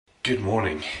Good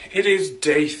morning. It is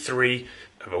day 3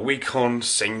 of a week on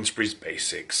Sainsbury's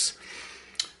Basics.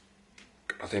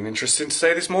 Nothing interesting to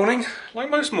say this morning, like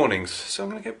most mornings, so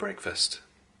I'm going to get breakfast.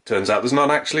 Turns out there's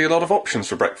not actually a lot of options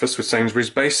for breakfast with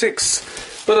Sainsbury's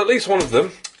Basics, but at least one of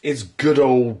them is good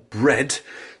old bread.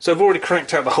 So I've already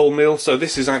cracked out the whole meal, so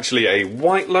this is actually a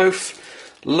white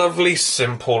loaf. Lovely,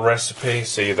 simple recipe.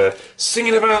 See, they're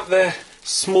singing about their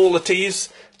smaller teas.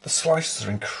 The slices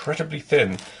are incredibly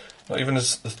thin. Not even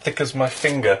as thick as my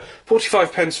finger.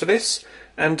 45 pence for this.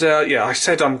 And yeah, I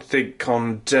said I think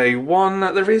on day 1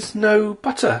 that there is no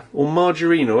butter or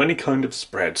margarine or any kind of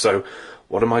spread. So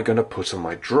what am I going to put on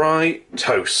my dry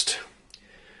toast?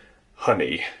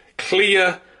 Honey.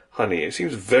 Clear honey. It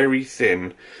seems very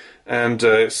thin and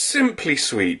simply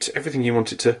sweet. Everything you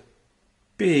want it to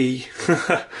be.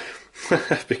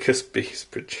 Because bees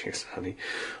produce honey.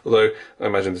 Although I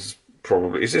imagine this is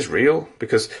probably, is this real?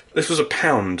 Because this was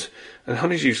 £1 and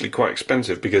honey's usually quite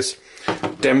expensive because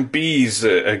them bees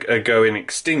are going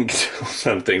extinct or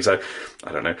something, so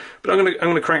I don't know. But I'm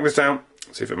gonna crank this out,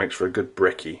 see if it makes for a good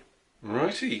brekkie.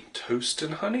 Righty, toast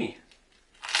and honey.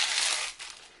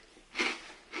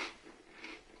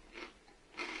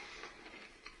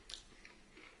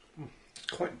 It's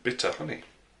quite bitter honey.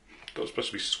 Thought it was supposed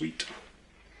to be sweet.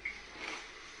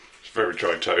 It's very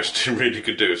dry toast. It really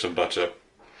could do with some butter.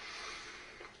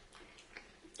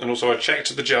 And also I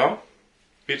checked the jar.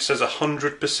 It says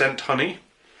 100% honey.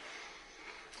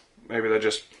 Maybe they're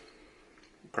just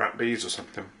crap bees or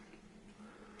something.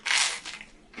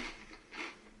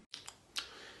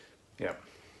 Yeah.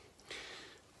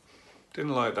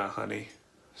 Didn't like that honey.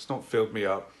 It's not filled me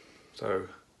up. So,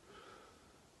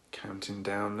 counting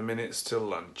down the minutes till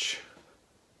lunch.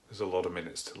 There's a lot of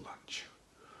minutes till lunch.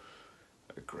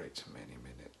 A great many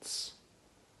minutes.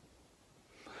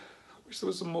 I wish there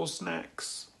was some more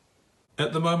snacks.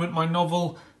 At the moment, my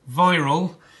novel,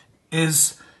 Viral,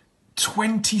 is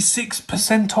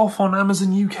 26% off on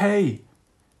Amazon UK.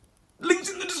 Links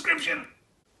in the description.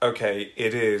 Okay,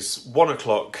 it is 1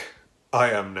 o'clock. I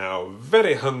am now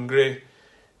very hungry.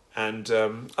 And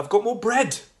I've got more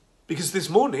bread. Because this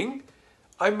morning,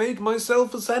 I made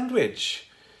myself a sandwich.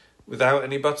 Without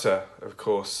any butter, of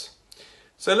course.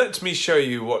 So let me show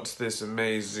you what this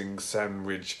amazing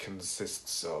sandwich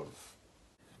consists of.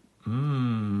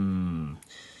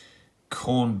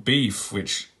 Corned beef,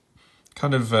 which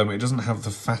kind of, it doesn't have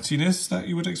the fattiness that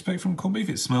you would expect from corned beef.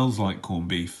 It smells like corned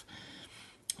beef.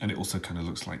 And it also kind of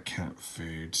looks like cat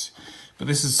food. But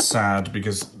this is sad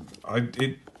because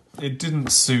it didn't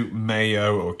suit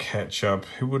mayo or ketchup.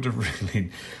 It would have really...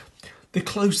 The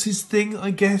closest thing, I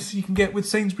guess, you can get with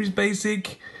Sainsbury's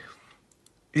Basic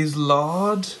is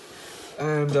lard.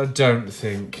 And I don't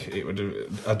think it would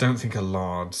have... I don't think a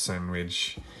lard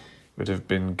sandwich would have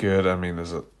been good. I mean,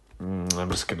 there's a... I'm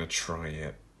just going to try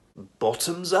it.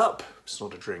 Bottoms up. It's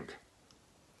not a drink.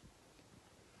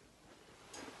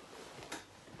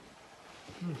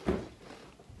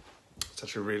 It's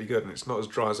actually really good and it's not as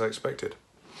dry as I expected.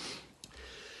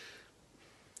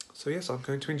 So yes, I'm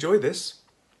going to enjoy this.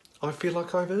 I feel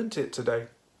like I've earned it today.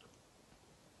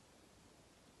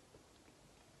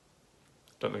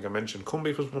 Don't think I mentioned corned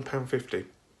beef was £1.50.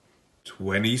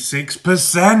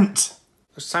 26%!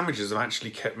 Those sandwiches have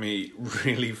actually kept me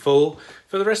really full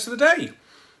for the rest of the day.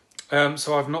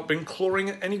 So I've not been clawing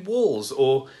at any walls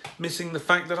or missing the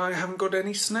fact that I haven't got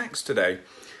any snacks today.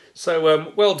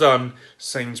 So well done,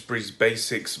 Sainsbury's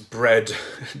Basics bread,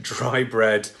 dry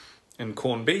bread and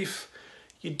corned beef.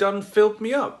 You done filled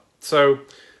me up. So,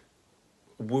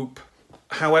 whoop.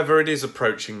 However, it is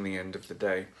approaching the end of the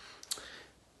day.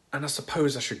 And I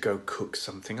suppose I should go cook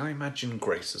something. I imagine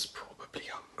Grace is probably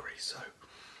hungry, so...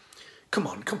 Come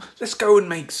on, let's go and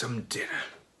make some dinner.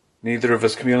 Neither of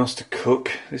us can be asked to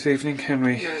cook this evening, can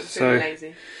we? No, it's really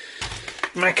lazy.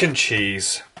 Mac and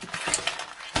cheese.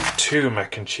 2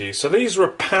 mac and cheese. So these are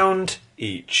 £1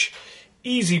 each.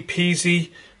 Easy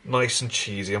peasy, nice and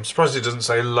cheesy. I'm surprised it doesn't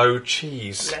say low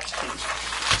cheese. Less cheese.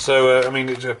 So, I mean,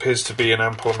 it appears to be an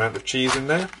ample amount of cheese in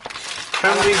there.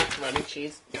 Can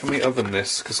we oven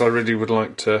this? Because I really would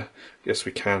like to... Yes,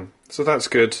 we can. So that's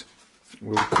good.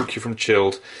 We'll cook you from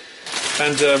chilled.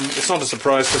 And it's not a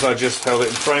surprise because I just held it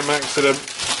in frame accident.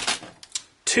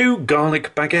 2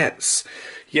 garlic baguettes.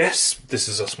 Yes, this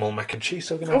is a small mac and cheese.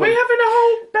 So Are we having a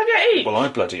whole baguette each? Well, I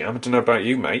bloody am. I don't know about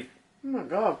you, mate. Oh my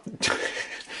god.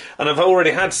 And I've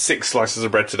already had 6 slices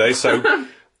of bread today, so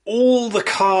all the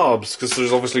carbs, because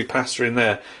there's obviously pasta in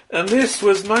there. And this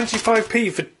was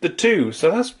 95p for the 2, so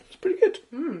that's pretty good.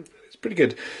 It's pretty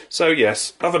good. So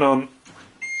yes, oven on.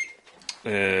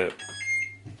 Yeah,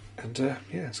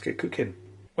 let's get cooking.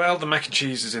 Well, the mac and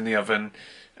cheese is in the oven.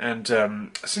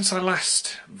 And since I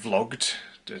last vlogged,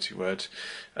 dirty word,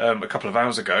 a couple of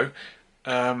hours ago,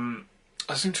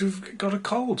 I seem to have got a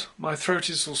cold. My throat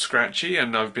is all scratchy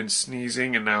and I've been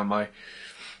sneezing and now my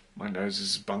nose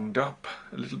is bunged up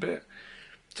a little bit.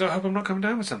 So I hope I'm not coming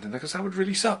down with something because that would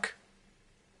really suck.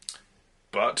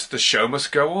 But the show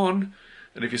must go on.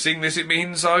 And if you're seeing this, it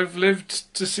means I've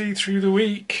lived to see through the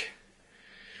week.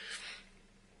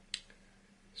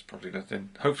 It's probably nothing.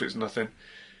 Hopefully it's nothing.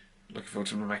 Looking forward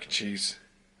to my mac and cheese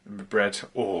and my bread.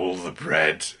 All the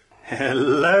bread.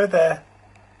 Hello there.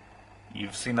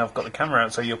 You've seen I've got the camera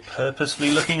out, so you're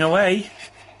purposefully looking away.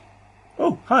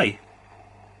 Oh, hi.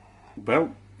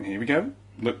 Well, here we go.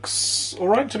 Looks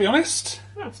alright, to be honest.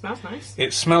 Oh, it smells nice.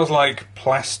 It smells like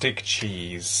plastic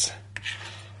cheese.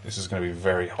 This is going to be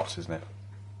very hot, isn't it?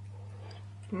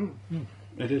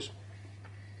 It is.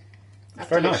 That's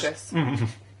very delicious. Nice.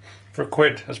 For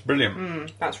 £1, that's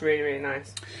brilliant. That's really, really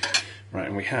nice. Right,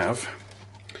 and we have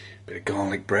a bit of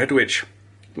garlic bread, which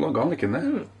a lot of garlic in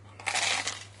there.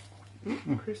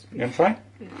 Crispy. You want to try?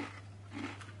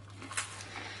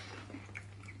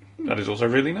 That is also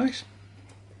really nice.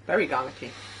 Very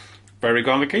garlicky. Very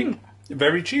garlicky,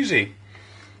 very cheesy.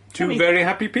 Two Yummy. very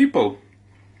happy people.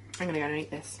 I'm going to go and eat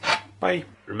this. Bye.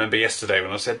 Remember yesterday when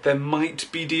I said there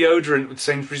might be deodorant with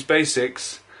Sainsbury's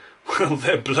Basics? Well,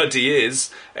 there bloody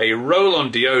is. A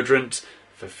roll-on deodorant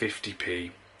for 50p.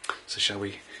 So shall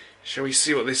we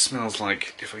see what this smells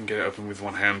like, if I can get it open with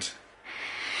one hand.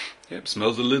 Yep,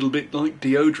 smells a little bit like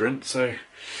deodorant, so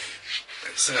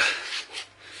let's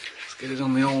get it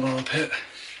on the old armpit.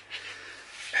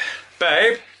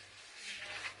 Babe,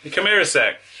 you come here a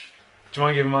sec. Do you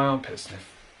mind giving my armpit a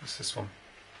sniff? What's this one?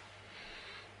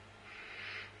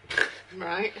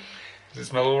 Right. Does it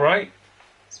smell alright?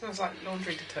 Smells like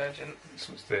laundry detergent.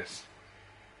 What's this?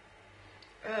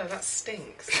 Oh, that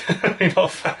stinks. You're not a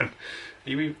fan.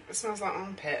 You It smells like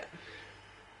armpit.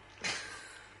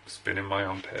 spinning my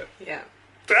armpit. Yeah.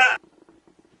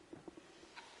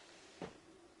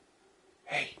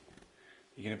 Hey,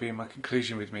 you're going to be in my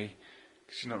conclusion with me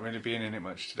because you're not really being in it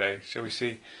much today. Shall we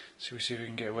see if we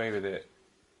can get away with it?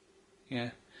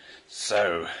 Yeah.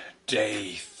 So,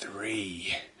 day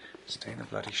 3. Stay in the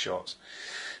bloody shot.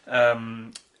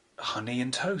 Honey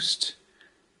and toast.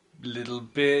 Little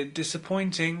bit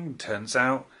disappointing. Turns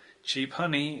out cheap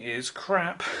honey is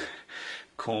crap.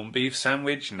 Corned beef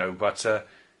sandwich, no butter.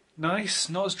 Nice,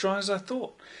 not as dry as I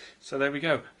thought. So there we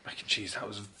go. Mac and cheese, that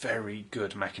was very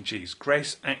good mac and cheese.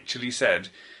 Grace actually said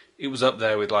it was up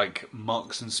there with like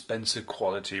Marks and Spencer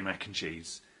quality mac and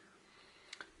cheese.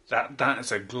 That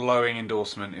is a glowing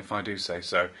endorsement if I do say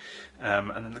so.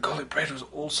 And then the garlic bread was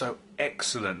also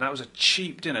excellent. That was a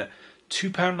cheap dinner.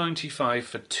 £2.95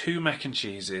 for 2 mac and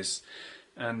cheeses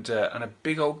and a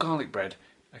big old garlic bread.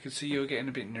 I could see you were getting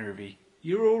a bit nervy.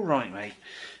 You're all right, mate.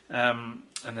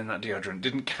 And then that deodorant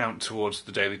didn't count towards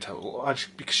the daily total,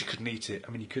 because you couldn't eat it.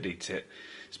 I mean, you could eat it.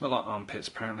 It smelled like armpits,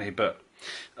 apparently, but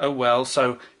oh well.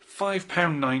 So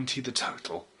 £5.90 the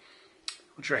total.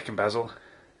 What do you reckon, Basil?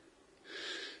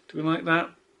 Do we like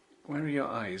that? Where are your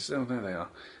eyes? Oh, there they are.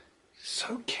 It's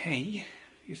okay.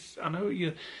 I know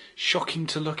you're shocking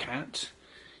to look at.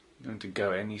 You're going to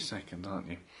go any second, aren't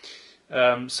you?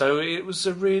 So it was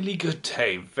a really good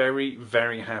day. Very,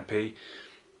 very happy.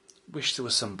 Wish there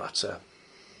was some butter,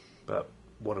 but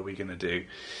what are we going to do?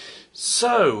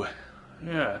 So,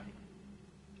 yeah,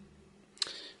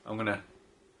 I'm gonna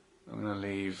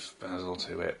leave Basil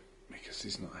to it because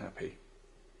he's not happy.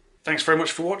 Thanks very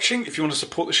much for watching. If you want to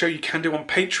support the show, you can do on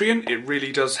Patreon. It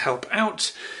really does help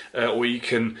out. Or you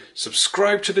can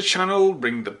subscribe to the channel,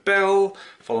 ring the bell,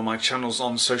 follow my channels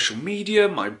on social media.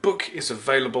 My book is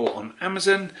available on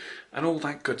Amazon and all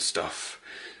that good stuff.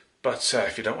 But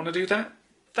if you don't want to do that,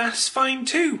 that's fine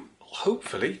too. I'll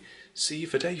hopefully see you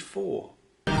for day 4.